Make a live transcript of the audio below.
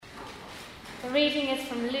The reading is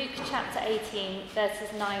from Luke chapter 18, verses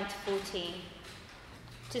 9 to 14.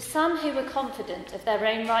 To some who were confident of their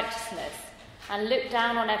own righteousness and looked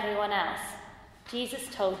down on everyone else, Jesus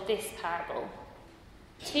told this parable.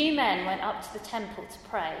 2 men went up to the temple to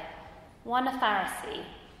pray, one a Pharisee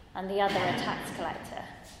and the other a tax collector.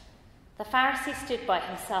 The Pharisee stood by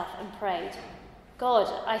himself and prayed,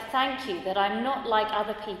 God, I thank you that I'm not like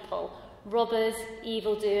other people, robbers,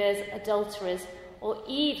 evildoers, adulterers, or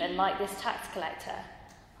even like this tax collector.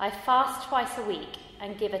 I fast twice a week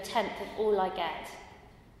and give 1/10 of all I get.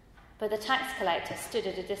 But the tax collector stood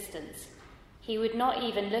at a distance. He would not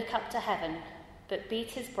even look up to heaven, but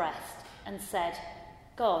beat his breast and said,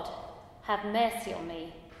 God, have mercy on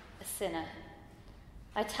me, a sinner.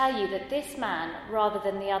 I tell you that this man, rather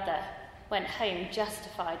than the other, went home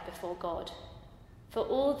justified before God. For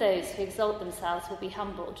all those who exalt themselves will be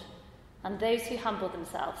humbled, and those who humble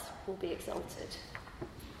themselves will be exalted.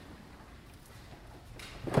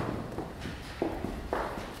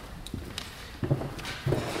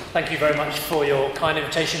 Thank you very much for your kind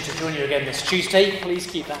invitation to join you again this Tuesday. Please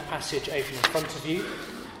keep that passage open in front of you,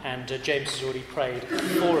 and James has already prayed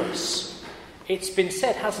for us. It's been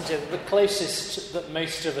said, hasn't it, that the closest that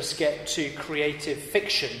most of us get to creative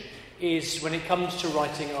fiction is when it comes to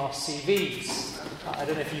writing our CVs. I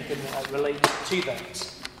don't know if you can relate to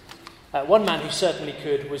that. One man who certainly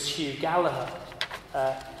could was Hugh Gallagher.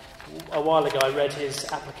 A while ago I read his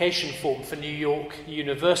application form for New York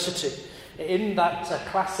University. In that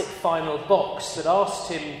classic final box that asked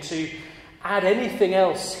him to add anything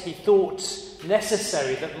else he thought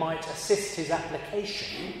necessary that might assist his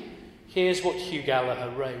application, here's what Hugh Gallagher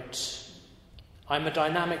wrote. I'm a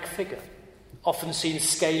dynamic figure, often seen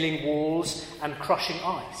scaling walls and crushing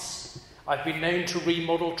ice. I've been known to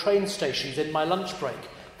remodel train stations in my lunch break,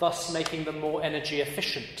 thus making them more energy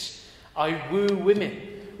efficient. I woo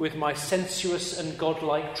women with my sensuous and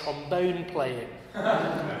godlike trombone playing.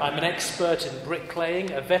 I'm an expert in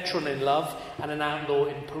bricklaying, a veteran in love, and an outlaw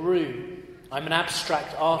in Peru. I'm an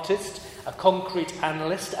abstract artist, a concrete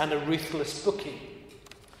analyst, and a ruthless bookie.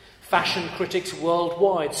 Fashion critics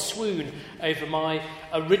worldwide swoon over my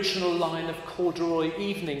original line of corduroy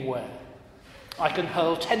evening wear. I can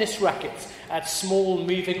hurl tennis rackets at small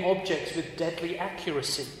moving objects with deadly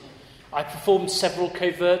accuracy. I performed several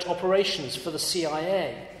covert operations for the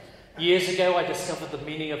CIA. Years ago, I discovered the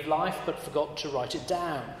meaning of life, but forgot to write it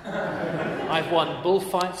down. I've won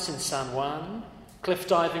bullfights in San Juan, cliff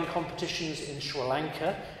diving competitions in Sri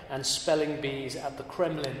Lanka, and spelling bees at the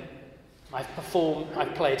Kremlin. I've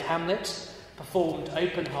played Hamlet, performed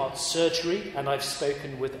open heart surgery, and I've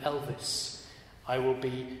spoken with Elvis. I will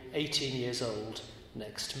be 18 years old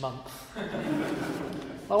next month.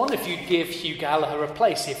 I wonder if you'd give Hugh Gallagher a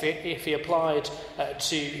place if he applied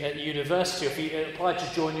to university, if he applied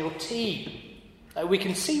to join your team. We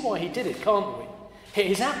can see why he did it, can't we?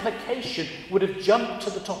 His application would have jumped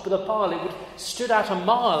to the top of the pile. It would have stood out a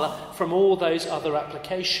mile from all those other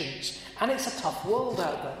applications. And it's a tough world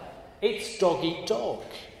out there. It's dog eat dog.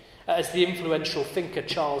 As the influential thinker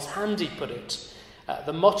Charles Handy put it,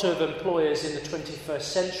 the motto of employers in the 21st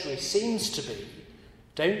century seems to be,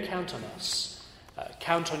 don't count on us,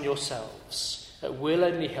 count on yourselves. We'll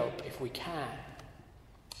only help if we can.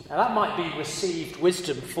 Now that might be received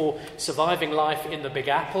wisdom for surviving life in the Big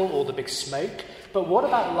Apple or the Big Smoke, but what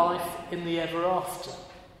about life in the ever after?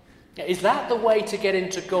 Is that the way to get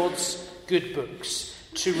into God's good books?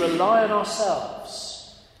 To rely on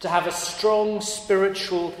ourselves? To have a strong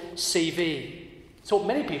spiritual CV? It's what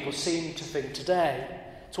many people seem to think today.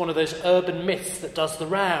 It's one of those urban myths that does the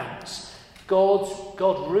rounds.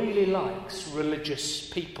 God really likes religious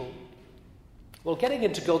people. Well, getting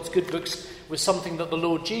into God's good books was something that the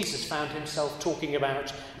Lord Jesus found himself talking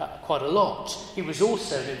about quite a lot. He was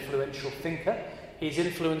also an influential thinker. He's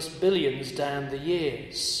influenced billions down the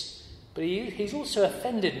years. But he's also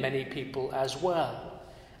offended many people as well.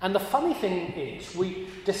 And the funny thing is, we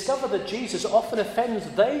discover that Jesus often offends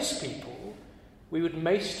those people we would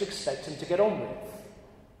most expect him to get on with.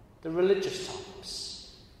 The religious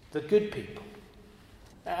types. The good people.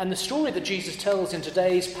 And the story that Jesus tells in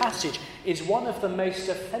today's passage is one of the most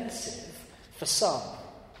offensive for some.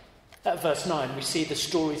 At verse 9, we see the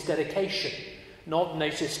story's dedication, not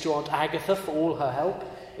noticed to Aunt Agatha for all her help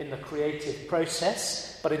in the creative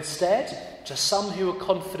process, but instead to some who are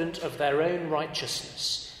confident of their own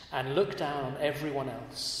righteousness and look down on everyone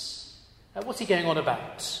else. What's he going on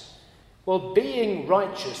about? Well, being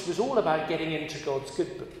righteous was all about getting into God's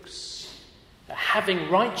good books.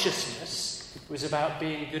 Having righteousness was about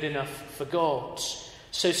being good enough for God.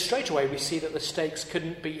 So straight away we see that the stakes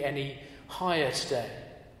couldn't be any higher today.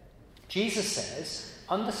 Jesus says,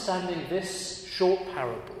 understanding this short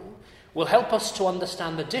parable will help us to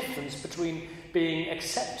understand the difference between being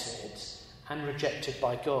accepted and rejected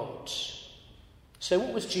by God. So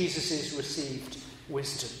what was Jesus' received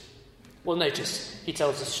wisdom? Well, notice he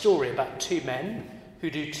tells a story about two men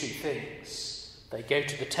who do two things. They go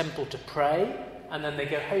to the temple to pray, and then they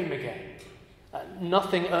go home again.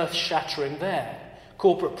 Nothing earth-shattering there.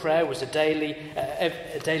 Corporate prayer was a daily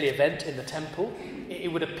event in the temple.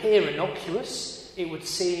 It would appear innocuous. It would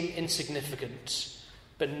seem insignificant.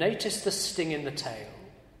 But notice the sting in the tail.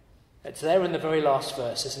 It's there in the very last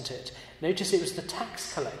verse, isn't it? Notice it was the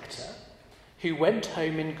tax collector who went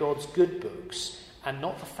home in God's good books and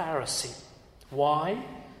not the Pharisee. Why?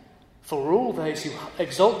 For all those who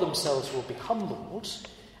exalt themselves will be humbled,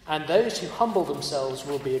 and those who humble themselves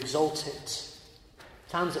will be exalted.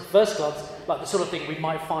 Sounds at first glance like the sort of thing we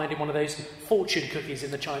might find in one of those fortune cookies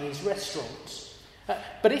in the Chinese restaurant.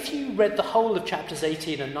 But if you read the whole of chapters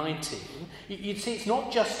 18 and 19, you'd see it's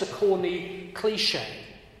not just a corny cliche.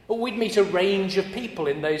 We'd meet a range of people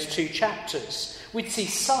in those two chapters. We'd see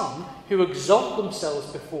some who exalt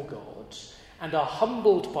themselves before God and are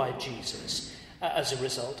humbled by Jesus as a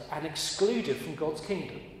result and excluded from God's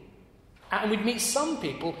kingdom. And we'd meet some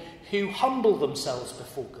people who humble themselves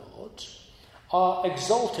before God, are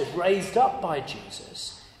exalted, raised up by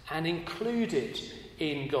Jesus, and included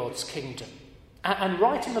in God's kingdom. And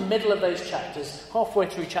right in the middle of those chapters, halfway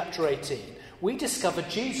through chapter 18, we discover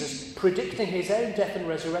Jesus predicting his own death and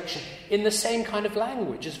resurrection in the same kind of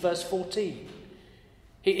language as verse 14.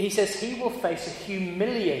 He says he will face a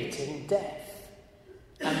humiliating death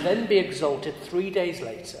and then be exalted 3 days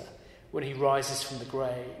later when he rises from the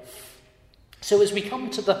grave. So as we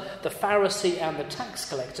come to the Pharisee and the tax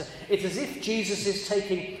collector, it's as if Jesus is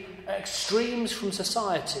taking extremes from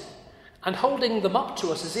society and holding them up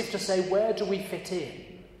to us as if to say, where do we fit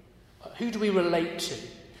in? Who do we relate to?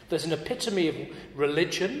 There's an epitome of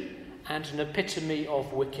religion and an epitome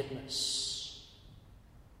of wickedness.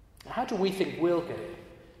 How do we think we'll get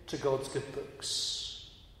to God's good books?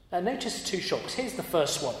 Notice two shocks. Here's the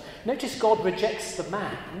first one. Notice God rejects the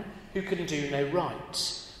man who can do no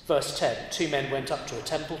right. Verse 10, two men went up to a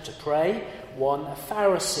temple to pray, one a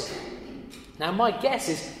Pharisee. Now my guess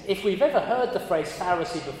is, if we've ever heard the phrase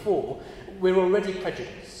Pharisee before, we're already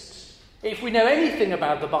prejudiced. If we know anything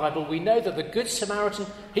about the Bible, we know that the Good Samaritan,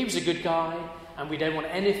 he was a good guy, and we don't want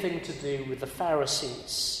anything to do with the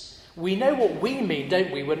Pharisees. We know what we mean,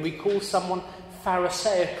 don't we, when we call someone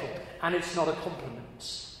Pharisaical, and it's not a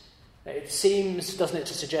compliment. It seems, doesn't it,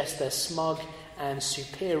 to suggest they're smug and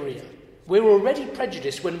superior. We're already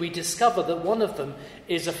prejudiced when we discover that one of them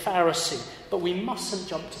is a Pharisee, but we mustn't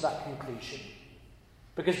jump to that conclusion.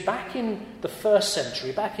 Because back in the first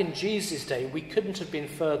century, back in Jesus' day, we couldn't have been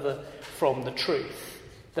further from the truth.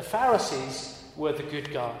 The Pharisees were the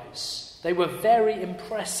good guys. They were very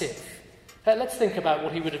impressive. Let's think about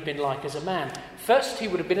what he would have been like as a man. First, he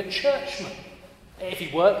would have been a churchman. If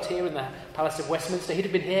he worked here in the Palace of Westminster, he'd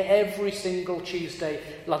have been here every single Tuesday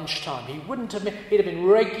lunchtime. He'd have been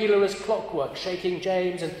regular as clockwork, shaking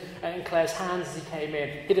James and Claire's hands as he came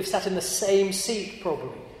in. He'd have sat in the same seat,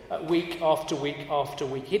 probably, week after week after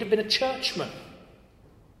week. He'd have been a churchman.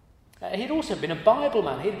 He'd also been a Bible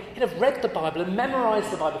man. He'd have read the Bible and memorised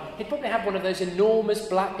the Bible. He'd probably have one of those enormous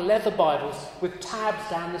black leather Bibles with tabs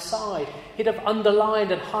down the side. He'd have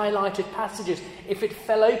underlined and highlighted passages. If it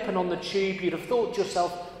fell open on the tube, you'd have thought to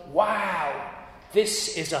yourself, wow,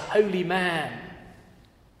 this is a holy man.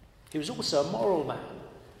 He was also a moral man.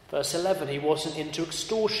 Verse 11, he wasn't into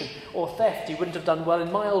extortion or theft. He wouldn't have done well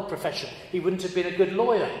in my old profession. He wouldn't have been a good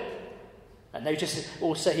lawyer. And notice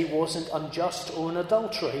also he wasn't unjust or an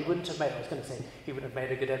adulterer. He wouldn't have made, I was going to say, he wouldn't have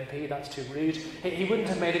made a good MP, that's too rude. He wouldn't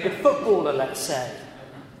have made a good footballer, let's say.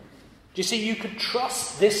 Do you see, you could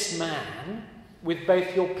trust this man with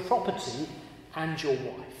both your property and your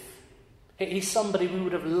wife. He's somebody we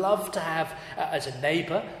would have loved to have as a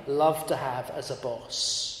neighbour, loved to have as a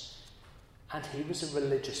boss. And he was a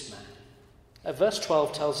religious man. Verse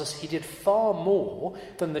 12 tells us he did far more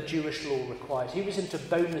than the Jewish law required. He was into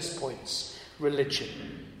bonus points religion.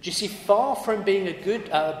 Do you see, far from being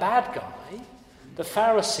a bad guy, the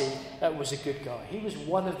Pharisee was a good guy. He was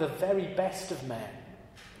one of the very best of men,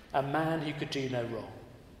 a man who could do no wrong.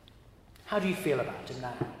 How do you feel about him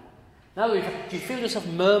now? Do you feel yourself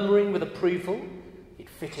murmuring with approval? He'd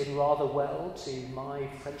fit in rather well to my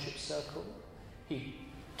friendship circle. He'd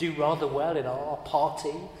do rather well in our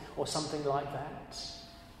party or something like that.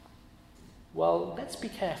 Well, let's be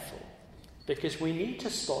careful, because we need to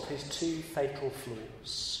spot his two fatal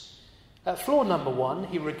flaws. Flaw number one,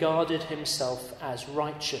 he regarded himself as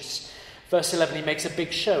righteous. Verse 11, he makes a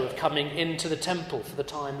big show of coming into the temple for the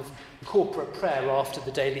time of corporate prayer after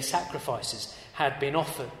the daily sacrifices had been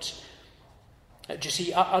offered. Do you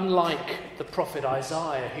see, unlike the prophet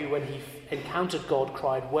Isaiah, who when he encountered God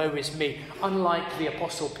cried, "Woe is me," unlike the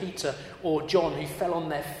apostle Peter or John, who fell on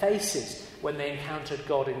their faces when they encountered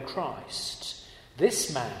God in Christ,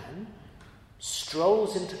 this man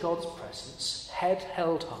strolls into God's presence, head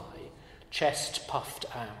held high, chest puffed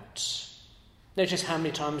out. Notice how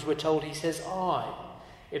many times we're told he says "I"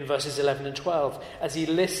 in verses 11 and 12 as he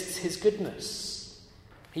lists his goodness.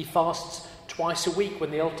 He fasts twice a week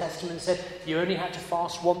when the Old Testament said you only had to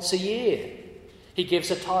fast once a year. He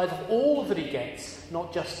gives a tithe of all that he gets,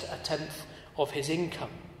 not just a tenth of his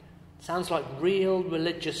income. Sounds like real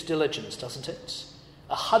religious diligence, doesn't it?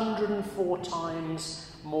 104 times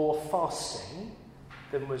more fasting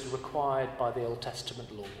than was required by the Old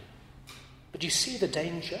Testament law. But you see the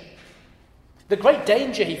danger? The great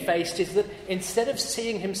danger he faced is that instead of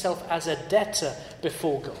seeing himself as a debtor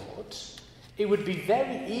before God, it would be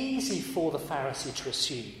very easy for the Pharisee to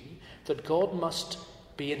assume that God must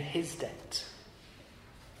be in his debt.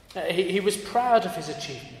 He was proud of his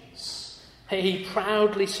achievements. The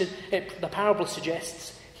parable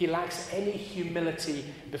suggests he lacks any humility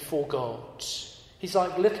before God. He's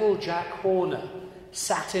like little Jack Horner,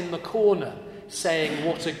 sat in the corner, saying,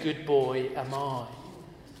 "What a good boy am I."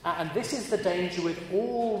 And this is the danger with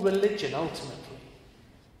all religion, ultimately.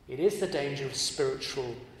 It is the danger of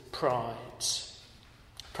spiritual pride.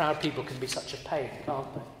 Proud people can be such a pain, can't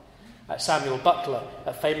they? Samuel Butler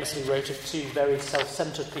famously wrote of two very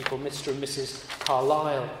self-centred people, Mr. and Mrs.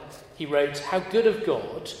 Carlyle. He wrote, "How good of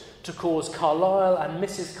God to cause Carlyle and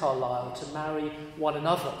Mrs. Carlyle to marry one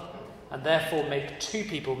another, and therefore make two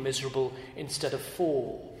people miserable instead of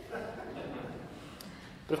four."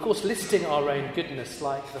 But of course, listing our own goodness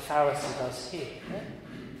like the Pharisee does here,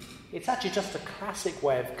 it's actually just a classic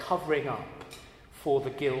way of covering up for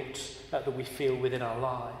the guilt that we feel within our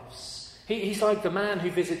lives. He's like the man who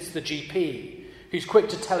visits the GP, who's quick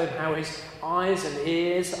to tell him how his eyes and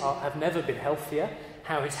ears have never been healthier,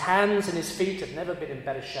 how his hands and his feet have never been in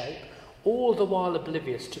better shape, all the while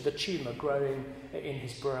oblivious to the tumour growing in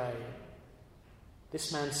his brain.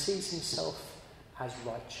 This man sees himself as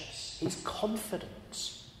righteous. He's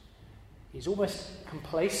confident. He's almost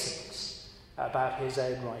complacent about his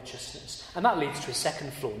own righteousness. And that leads to his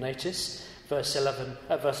second flaw. Notice, verse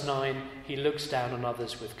 9, he looks down on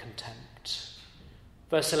others with contempt.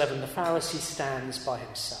 Verse 11, the Pharisee stands by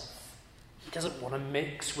himself. He doesn't want to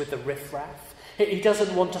mix with the riffraff. He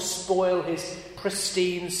doesn't want to spoil his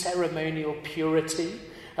pristine ceremonial purity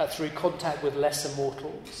through contact with lesser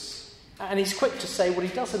mortals. And he's quick to say what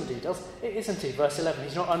he doesn't do, isn't he? Verse 11,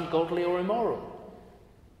 he's not ungodly or immoral.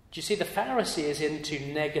 Do you see, the Pharisee is into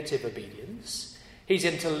negative obedience, he's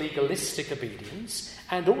into legalistic obedience,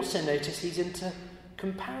 and also notice he's into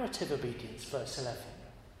comparative obedience, verse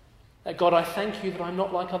 11. God, I thank you that I'm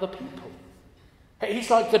not like other people. He's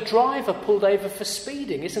like the driver pulled over for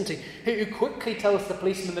speeding, isn't he? Who quickly tells the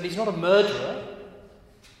policeman that he's not a murderer.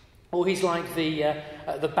 Or he's like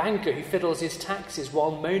the banker who fiddles his taxes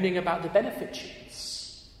while moaning about the benefit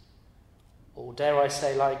sheets. Or dare I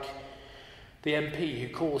say, like the MP who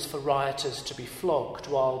calls for rioters to be flogged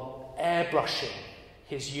while airbrushing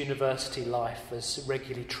his university life as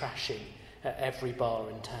regularly trashing every bar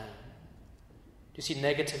in town. Do you see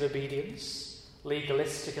negative obedience,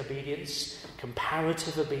 legalistic obedience,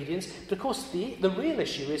 comparative obedience? But of course the real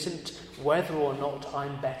issue isn't whether or not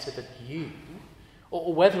I'm better than you,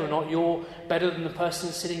 or whether or not you're better than the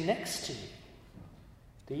person sitting next to you.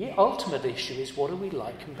 The ultimate issue is, what are we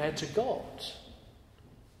like compared to God?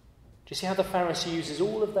 Do you see how the Pharisee uses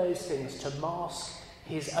all of those things to mask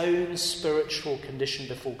his own spiritual condition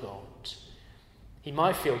before God? He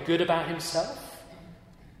might feel good about himself.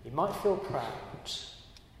 He might feel proud.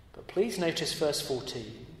 But please notice verse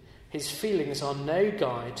 14. His feelings are no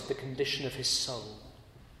guide to the condition of his soul.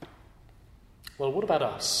 Well, what about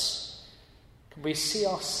us? Can we see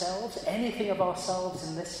ourselves, anything of ourselves,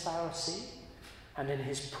 in this Pharisee and in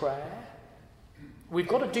his prayer? We've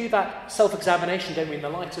got to do that self-examination, don't we, in the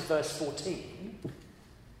light of verse 14?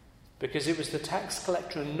 Because it was the tax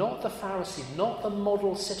collector and not the Pharisee, not the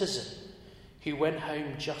model citizen, who went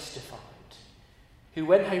home justified, who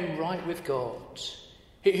went home right with God,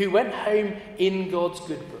 who went home in God's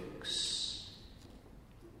good books.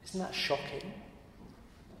 Isn't that shocking?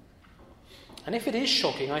 And if it is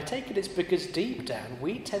shocking, I take it's because deep down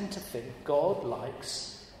we tend to think God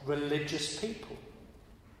likes religious people.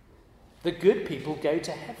 The good people go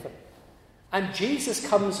to heaven. And Jesus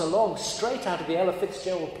comes along straight out of the Ella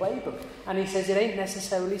Fitzgerald playbook and he says it ain't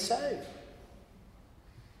necessarily so.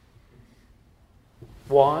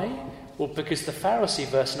 Why? Well, because the Pharisee,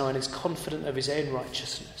 verse 9, is confident of his own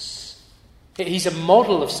righteousness. He's a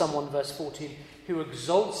model of someone, verse 14, who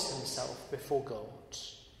exalts himself before God.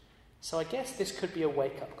 So I guess this could be a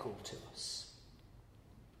wake-up call to us.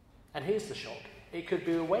 And here's the shock. It could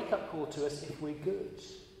be a wake-up call to us if we're good,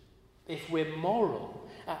 if we're moral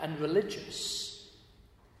and religious.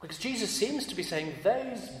 Because Jesus seems to be saying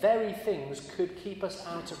those very things could keep us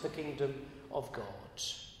out of the kingdom of God.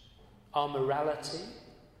 Our morality,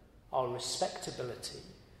 our respectability,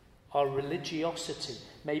 our religiosity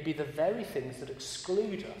may be the very things that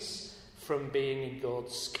exclude us from being in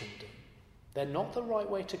God's kingdom. They're not the right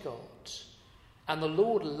way to God. And the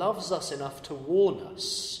Lord loves us enough to warn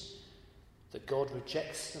us that God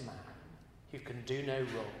rejects the man who can do no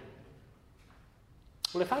wrong.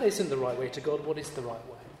 Well, if that isn't the right way to God, what is the right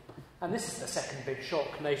way? And this is the second big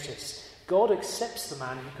shock. Notice, God accepts the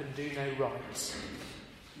man who can do no right.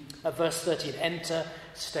 At verse 13, enter,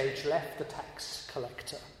 stage left, the tax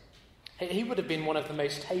collector. He would have been one of the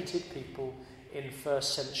most hated people in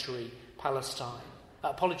first century Palestine.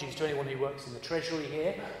 Apologies to anyone who works in the treasury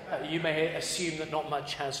here. You may assume that not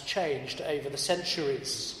much has changed over the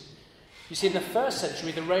centuries. You see, in the first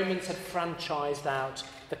century, the Romans had franchised out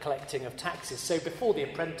the collecting of taxes. So before The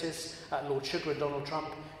Apprentice, Lord Sugar and Donald Trump,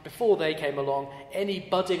 before they came along, any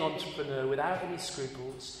budding entrepreneur without any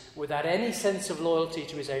scruples, without any sense of loyalty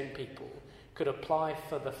to his own people, could apply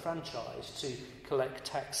for the franchise to collect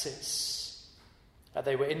taxes.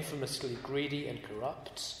 They were infamously greedy and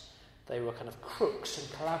corrupt. They were kind of crooks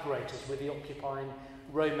and collaborators with the occupying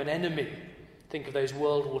Roman enemy. Think of those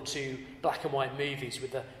World War II black and white movies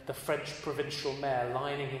with the French provincial mayor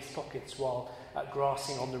lining his pockets while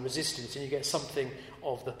grassing on the resistance, and you get something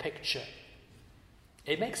of the picture.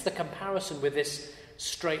 It makes the comparison with this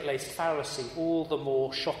straight-laced Pharisee all the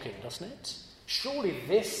more shocking, doesn't it? Surely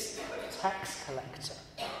this tax collector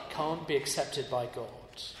can't be accepted by God.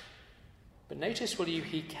 But notice, will you,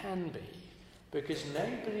 he can be, because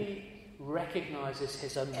nobody recognises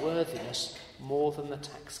his unworthiness more than the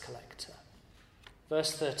tax collector.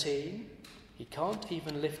 Verse 13, he can't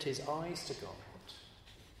even lift his eyes to God.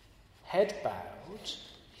 Head bowed,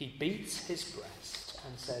 he beats his breast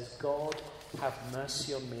and says, God, have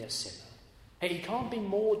mercy on me, a sinner. He can't be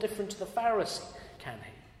more different to the Pharisee, can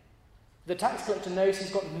he? The tax collector knows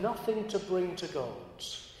he's got nothing to bring to God.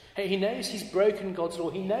 He knows he's broken God's law.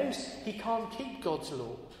 He knows he can't keep God's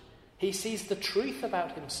law. He sees the truth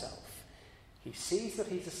about himself. He sees that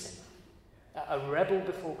he's a sinner, a rebel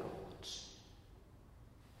before God.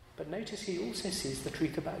 But notice he also sees the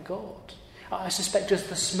truth about God. I suspect as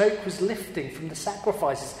the smoke was lifting from the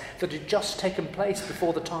sacrifices that had just taken place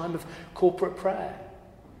before the time of corporate prayer,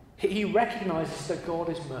 he recognises that God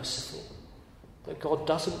is merciful, that God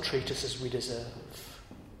doesn't treat us as we deserve.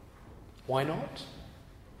 Why not?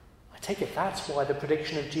 I take it that's why the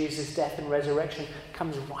prediction of Jesus' death and resurrection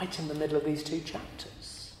comes right in the middle of these two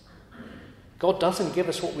chapters. God doesn't give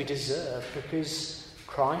us what we deserve because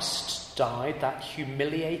Christ died that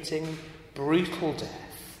humiliating, brutal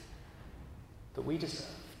death that we deserved.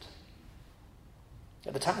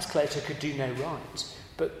 The tax collector could do no right,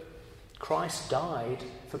 but Christ died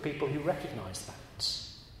for people who recognise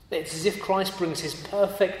that. It's as if Christ brings his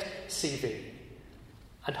perfect CV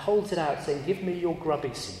and holds it out saying, give me your grubby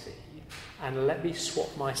CV and let me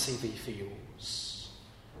swap my CV for yours.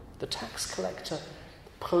 The tax collector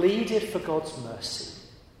pleaded for God's mercy,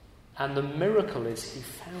 and the miracle is he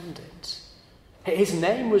found it. His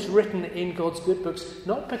name was written in God's good books,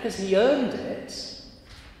 not because he earned it,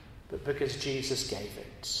 but because Jesus gave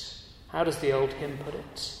it. How does the old hymn put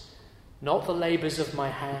it? Not the labours of my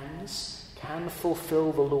hands can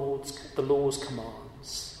fulfil the law's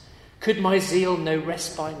commands. Could my zeal no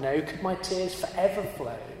respite know? Could my tears forever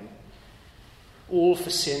flow? All for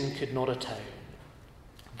sin could not atone.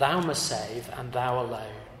 Thou must save, and thou alone.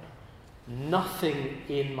 Nothing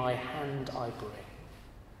in my hand I bring.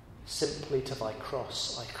 Simply to thy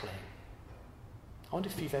cross I cling. I wonder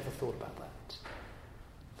if you've ever thought about that.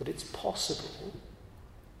 That it's possible,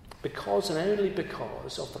 because and only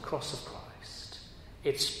because of the cross of Christ,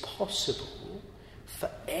 it's possible for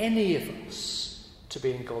any of us to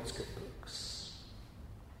be in God's good books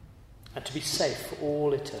and to be safe for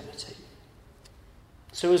all eternity.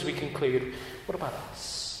 So as we conclude, what about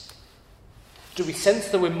us? Do we sense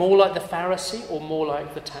that we're more like the Pharisee or more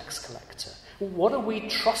like the tax collector? What are we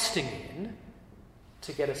trusting in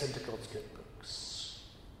to get us into God's good books?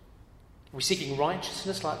 Are we seeking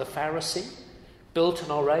righteousness like the Pharisee, built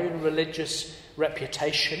on our own religious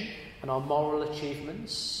reputation and our moral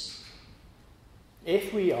achievements?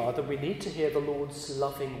 If we are, then we need to hear the Lord's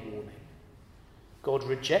loving warning. God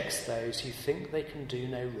rejects those who think they can do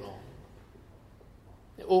no wrong?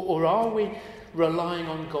 Or are we relying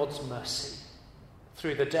on God's mercy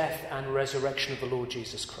through the death and resurrection of the Lord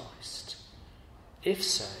Jesus Christ? If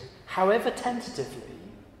so, however tentatively,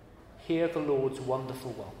 hear the Lord's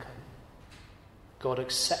wonderful welcome. God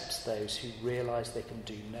accepts those who realise they can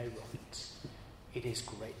do no right. It is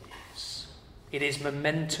great news. It is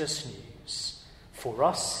momentous news for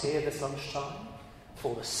us here this lunchtime,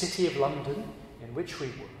 for the city of London in which we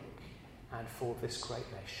work, and for this great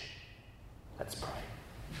nation. Let's pray.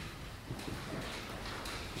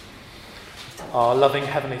 Our loving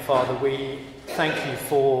Heavenly Father, we thank you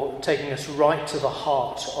for taking us right to the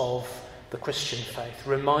heart of the Christian faith,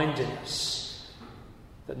 reminding us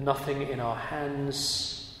that nothing in our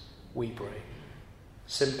hands we bring,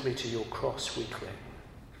 simply to your cross we cling.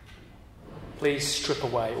 Please strip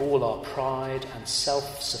away all our pride and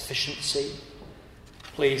self-sufficiency.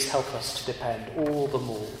 Please help us to depend all the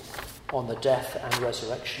more on the death and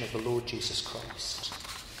resurrection of the Lord Jesus Christ.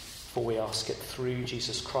 For we ask it through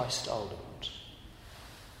Jesus Christ our Lord.